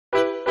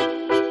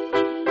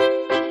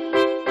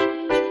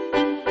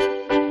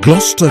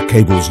Gloster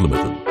Cables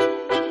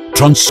Ltd.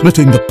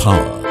 Transmitting the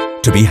power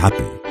to be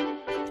happy.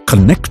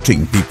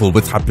 Connecting people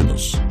with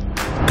happiness.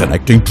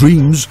 Connecting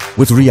dreams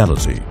with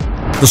reality.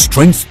 The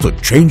strength to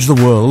change the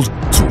world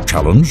through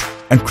challenge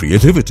and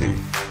creativity.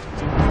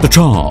 The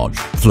charge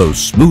flows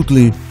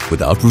smoothly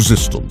without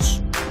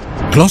resistance.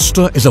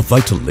 Gloster is a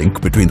vital link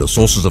between the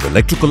sources of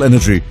electrical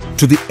energy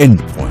to the end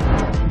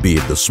point, be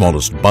it the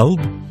smallest bulb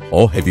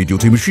or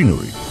heavy-duty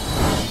machinery.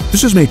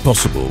 This is made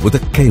possible with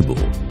a cable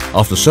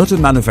after certain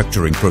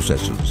manufacturing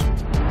processes.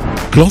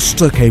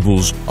 Gloster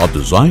cables are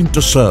designed to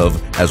serve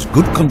as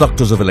good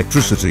conductors of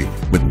electricity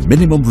with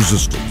minimum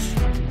resistance.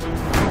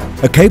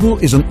 A cable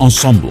is an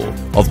ensemble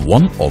of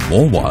one or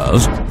more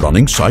wires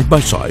running side by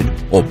side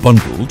or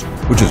bundled,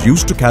 which is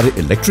used to carry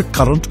electric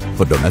current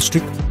for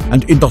domestic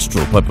and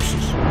industrial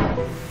purposes.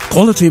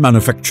 Quality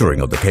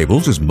manufacturing of the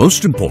cables is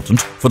most important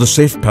for the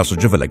safe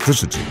passage of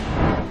electricity.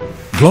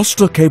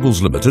 Gloster Cables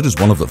Ltd. is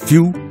one of the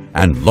few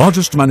and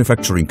largest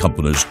manufacturing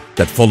companies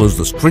that follows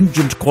the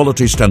stringent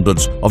quality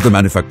standards of the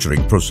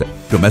manufacturing process,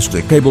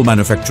 domestic cable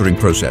manufacturing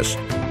process.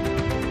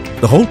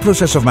 The whole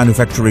process of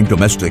manufacturing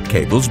domestic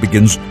cables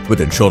begins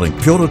with ensuring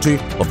purity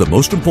of the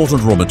most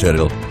important raw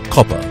material,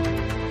 copper.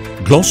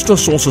 Gloster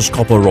sources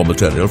copper raw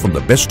material from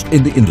the best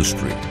in the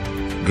industry.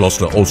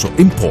 Gloster also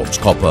imports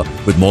copper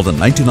with more than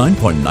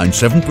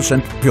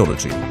 99.97%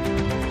 purity.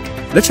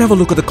 Let's have a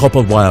look at the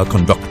copper wire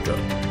conductor,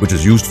 which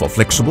is used for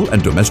flexible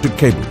and domestic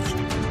cables.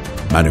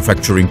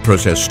 Manufacturing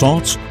process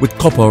starts with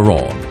copper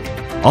rod.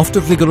 After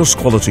rigorous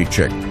quality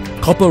check,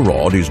 copper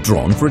rod is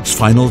drawn for its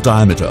final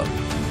diameter.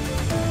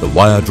 The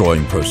wire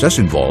drawing process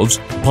involves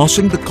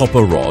passing the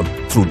copper rod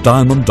through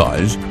diamond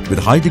dies with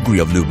high degree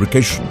of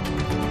lubrication.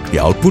 The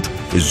output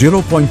is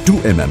 0.2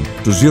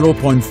 mm to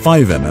 0.5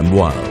 mm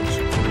wires.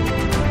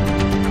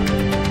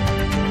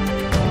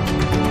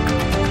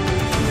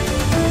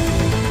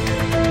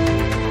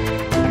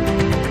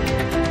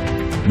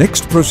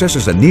 Next process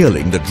is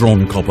annealing the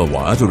drawn copper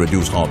wire to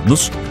reduce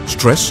hardness,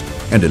 stress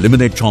and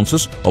eliminate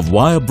chances of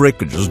wire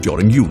breakages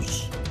during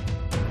use.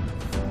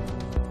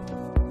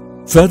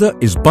 Further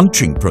is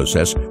bunching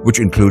process, which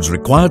includes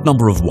required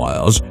number of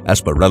wires as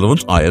per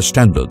relevant IS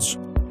standards.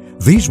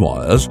 These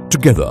wires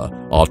together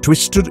are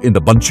twisted in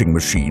the bunching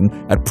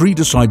machine at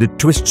pre-decided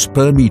twists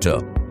per meter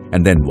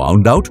and then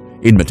wound out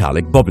in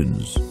metallic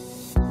bobbins.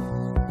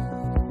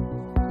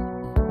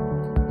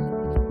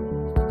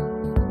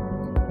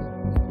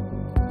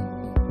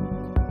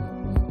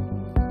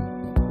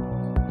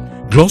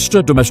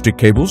 Gloster domestic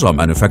cables are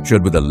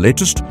manufactured with the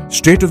latest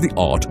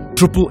state-of-the-art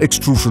triple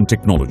extrusion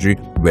technology,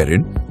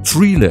 wherein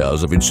 3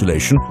 layers of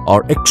insulation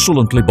are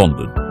excellently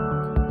bonded.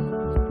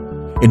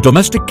 In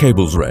domestic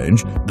cables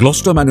range,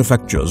 Gloster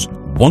manufactures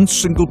one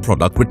single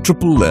product with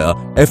triple layer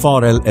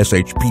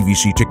FRL-SH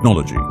PVC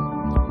technology.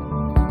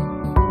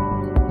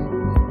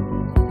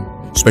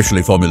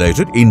 Specially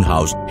formulated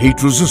in-house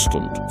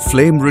heat-resistant,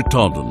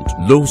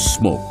 flame-retardant,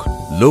 low-smoke,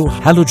 low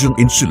halogen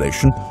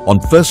insulation on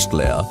first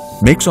layer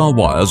makes our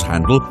wires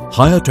handle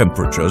higher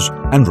temperatures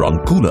and run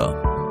cooler.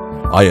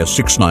 IS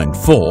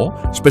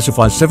 694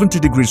 specifies 70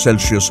 degrees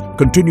Celsius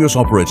continuous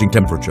operating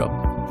temperature.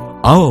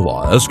 Our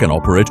wires can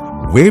operate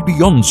way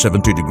beyond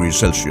 70 degrees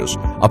Celsius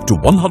up to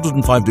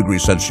 105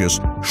 degrees Celsius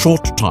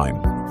short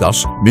time,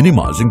 thus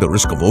minimizing the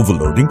risk of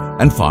overloading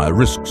and fire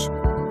risks.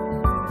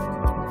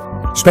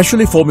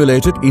 Specially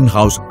formulated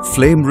in-house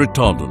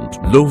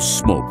flame-retardant,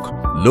 low-smoke,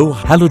 low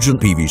halogen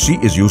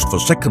PVC is used for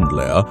second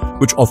layer,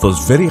 which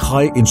offers very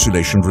high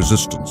insulation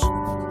resistance.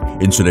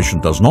 Insulation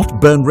does not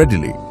burn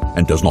readily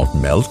and does not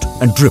melt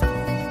and drip.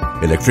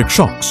 Electric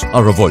shocks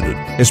are avoided,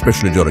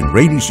 especially during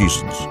rainy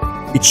seasons.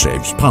 It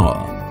saves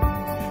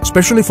power.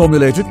 Specially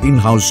formulated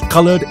in-house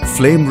colored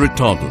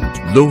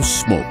flame-retardant,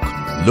 low-smoke,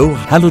 low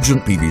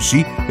halogen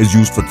PVC is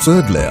used for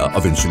third layer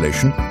of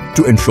insulation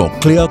to ensure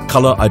clear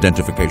color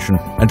identification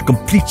and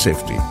complete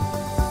safety.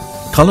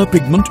 Color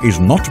pigment is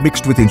not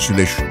mixed with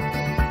insulation.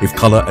 If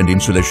color and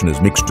insulation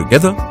is mixed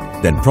together,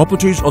 then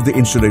properties of the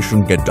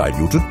insulation get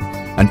diluted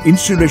and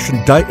insulation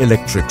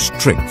dielectric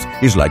strength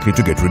is likely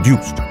to get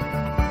reduced.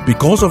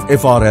 Because of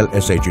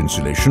FRL-SH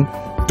insulation,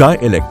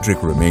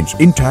 dielectric remains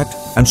intact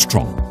and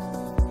strong.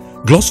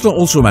 Gloster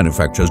also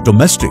manufactures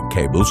domestic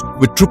cables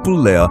with triple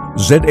layer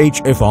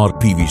ZHFR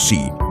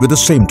PVC with the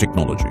same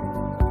technology.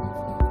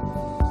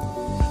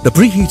 The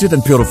preheated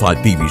and purified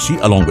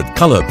PVC along with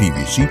color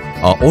PVC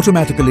are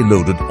automatically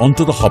loaded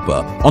onto the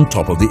hopper on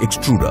top of the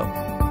extruder.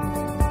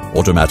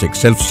 Automatic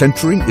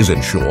self-centering is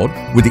ensured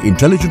with the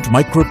intelligent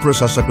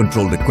microprocessor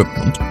controlled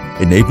equipment,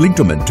 enabling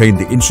to maintain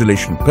the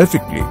insulation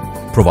perfectly,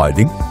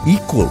 providing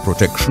equal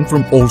protection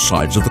from all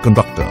sides of the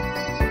conductor.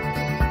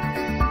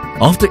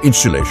 After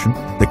insulation,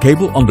 the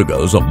cable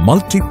undergoes a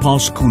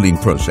multi-pass cooling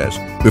process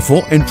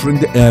before entering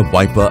the air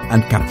wiper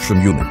and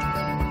caption unit.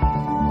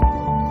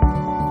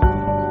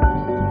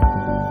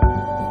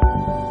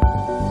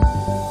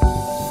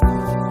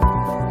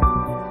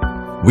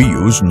 We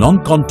use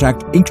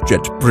non-contact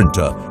inkjet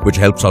printer, which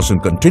helps us in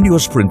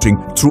continuous printing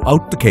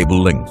throughout the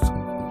cable length.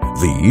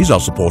 These are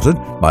supported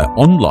by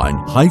online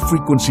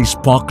high-frequency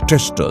spark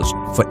testers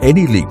for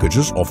any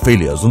leakages or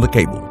failures in the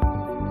cable.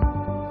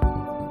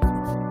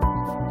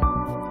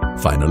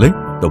 Finally,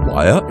 the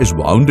wire is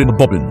wound in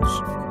bobbins.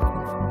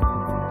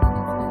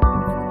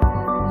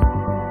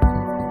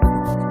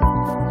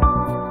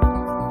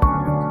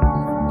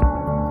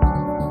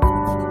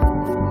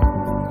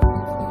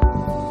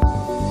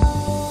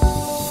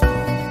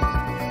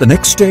 The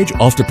next stage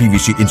after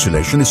PVC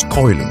insulation is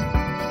coiling.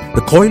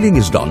 The coiling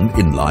is done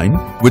in line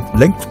with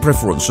length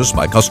preferences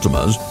by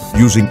customers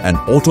using an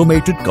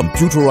automated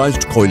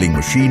computerized coiling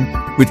machine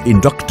with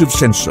inductive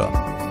sensor.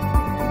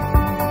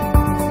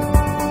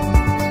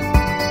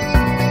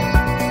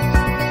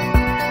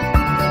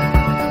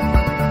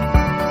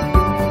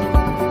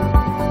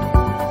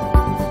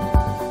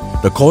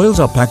 The coils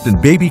are packed in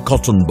baby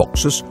cotton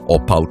boxes or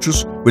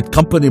pouches with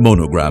company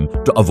monogram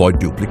to avoid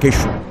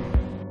duplication.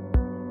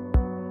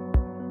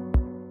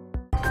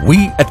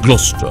 We at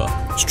Gloster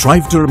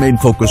strive to remain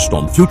focused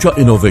on future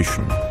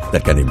innovation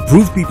that can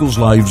improve people's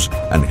lives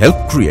and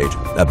help create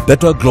a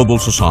better global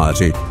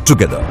society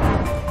together.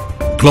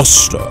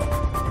 Gloster,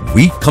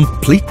 we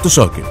complete the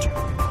circuit.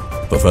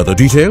 For further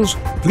details,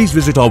 please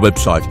visit our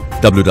website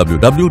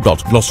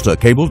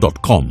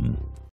www.glostercable.com.